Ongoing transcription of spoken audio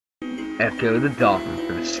Ecco the dolphin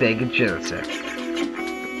for the Sega Genesis.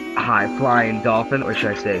 High-flying dolphin, or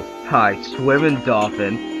should I say, high-swimming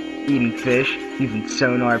dolphin, eating fish, using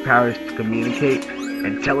sonar powers to communicate,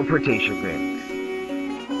 and teleportation rings.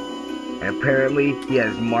 And apparently, he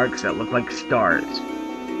has marks that look like stars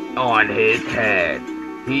on his head.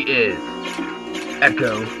 He is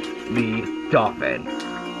Ecco the dolphin.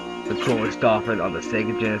 The coolest dolphin on the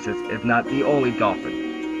Sega Genesis, if not the only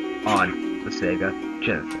dolphin on the Sega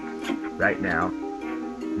Genesis. Right now,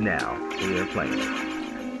 we are playing it.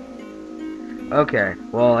 Okay,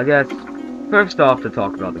 well, I guess, first off to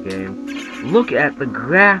talk about the game, look at the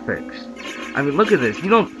graphics. I mean, look at this. You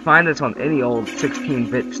don't find this on any old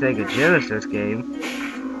 16-bit Sega Genesis game.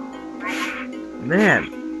 Man,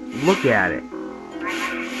 look at it.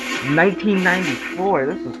 1994,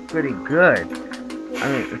 this is pretty good. I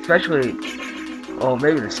mean, especially, well,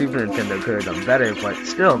 maybe the Super Nintendo could have done better, but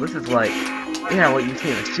still, this is like, yeah, what you see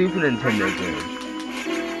in a Super Nintendo game.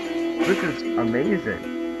 This is amazing.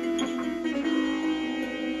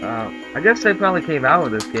 I guess they probably came out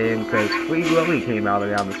with this game because Free Willy came out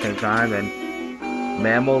around the same time, and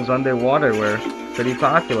mammals underwater were pretty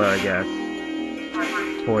popular, I guess.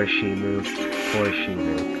 Poor Shimu. Poor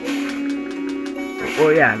Shimu.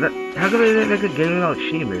 Well, yeah, how come they didn't make a game about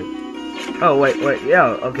Shimu? Oh, wait, yeah,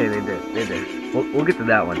 okay, they did. We'll get to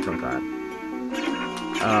that one sometime.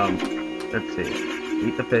 Let's see.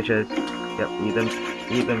 Eat the fishes. Yep,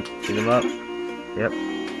 eat them up. Yep.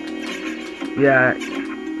 Yeah,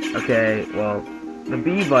 okay, well, the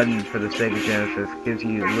B button for the Sega Genesis gives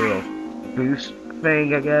you a little boost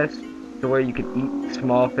thing, I guess, to where you can eat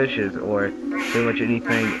small fishes or pretty much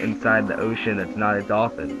anything inside the ocean that's not a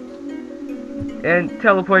dolphin. And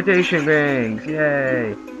teleportation rings,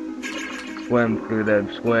 yay! Swim through them,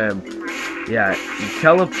 swim. Yeah, you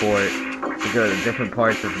teleport to go to different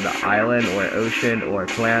parts of the island or ocean or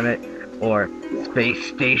planet or space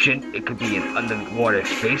station. It could be an underwater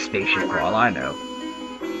space station for all I know.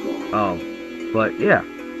 But yeah,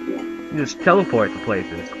 you just teleport to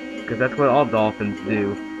places, because that's what all dolphins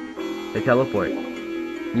do. They teleport.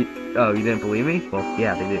 Oh, you didn't believe me? Well,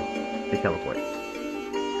 yeah, they do. They teleport.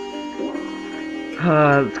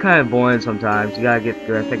 It's kind of boring sometimes. You gotta get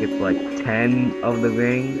through, I think it's like 10 of the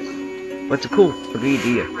rings. But it's a cool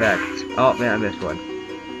 3D effect. Oh man, I missed one.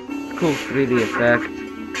 It's a cool 3D effect.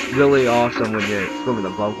 Really awesome when you're swimming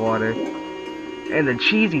above water. And the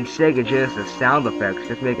cheesy Sega Genesis sound effects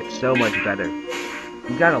just make it so much better.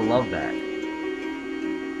 You gotta love that.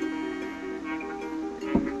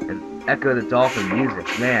 And Ecco the Dolphin music,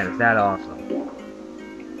 man, is that awesome.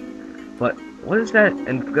 But what is that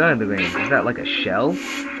in front of the range? Is that like a shell?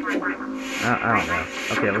 I don't know.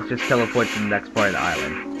 Okay, let's just teleport to the next part of the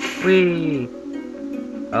island. Whee!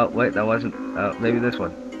 Oh, wait, that wasn't... Oh, maybe this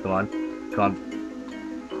one. Come on. Come on.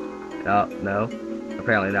 Oh, no.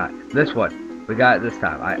 Apparently not. This one. We got it this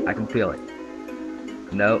time. I can feel it.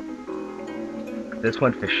 Nope. This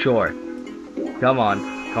one for sure. Come on.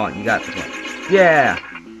 Come on, you got this one. Yeah!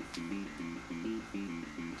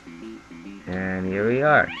 And here we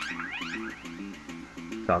are.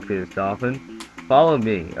 Talk to this dolphin. Follow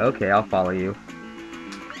me. Okay, I'll follow you.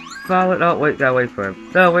 Follow it. Oh, wait, gotta wait for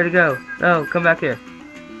him. No, where'd he go? No, come back here.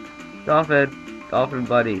 Dolphin. Dolphin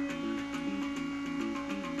buddy.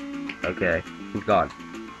 Okay, he's gone.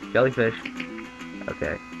 Jellyfish.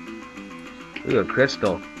 Okay. Ooh, a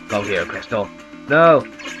crystal. Go here, crystal. No!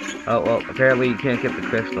 Oh, well, apparently you can't get the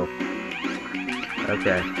crystal.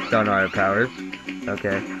 Okay, sonar powers.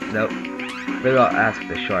 Okay, nope. Maybe I'll ask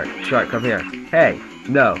the shark. Shark, come here. Hey!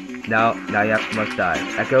 No. Now you must die.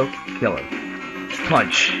 Ecco, kill him.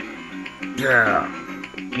 Punch! Yeah!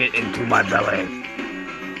 Get into my belly!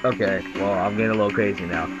 Okay, well, I'm getting a little crazy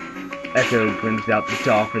now. Ecco brings out the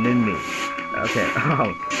dolphin in me. Okay,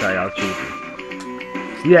 oh, sorry, I was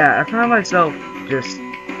cheesy. Yeah, I found myself just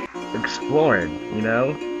exploring, you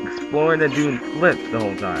know? Exploring and doing flips the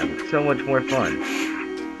whole time. It's so much more fun.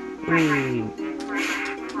 Whee!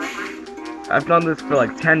 I've done this for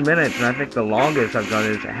like 10 minutes, and I think the longest I've done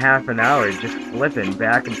is half an hour just flipping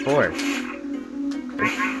back and forth.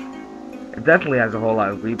 It definitely has a whole lot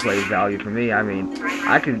of replay value for me. I mean,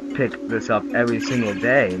 I could pick this up every single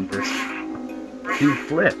day and just do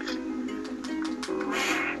flips.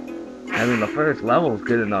 I mean, the first level is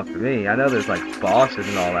good enough for me. I know there's like bosses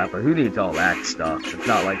and all that, but who needs all that stuff? It's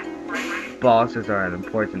not like bosses are an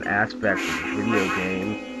important aspect of the video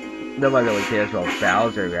game. Nobody really cares about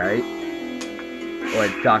Bowser, right? Or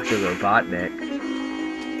Dr. Robotnik,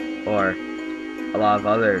 or a lot of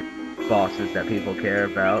other bosses that people care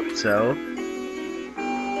about, so...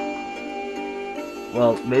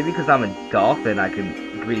 Well, maybe because I'm a dolphin I can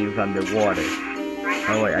breathe underwater.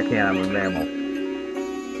 Oh wait, I can't, I'm a mammal.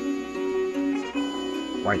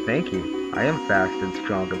 Why, thank you. I am fast and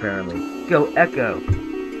strong, apparently. Go, Echo!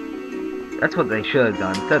 That's what they should have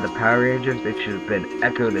done. Instead of the Power Rangers, it should have been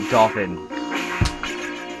Echo the dolphin.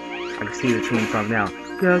 I can see the theme song now.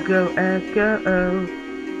 Go, go, Echo!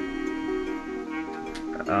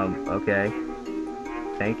 Okay.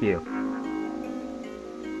 Thank you.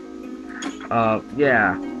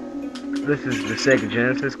 Yeah. This is the Sega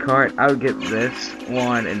Genesis cart. I would get this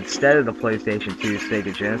one instead of the PlayStation 2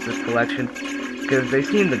 Sega Genesis collection, because they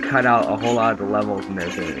seem to cut out a whole lot of the levels in their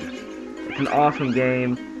games. It's an awesome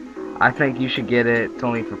game. I think you should get it. It's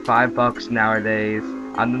only for $5 nowadays.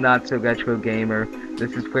 I'm the notsoretrogamer.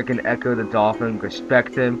 This is freaking Ecco the Dolphin.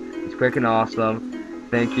 Respect him. He's freaking awesome.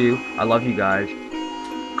 Thank you. I love you guys.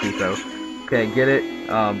 Creepo. Okay, get it.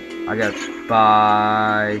 I got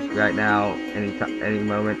buy right now. Any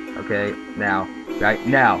moment. Okay, now. Right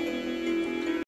now.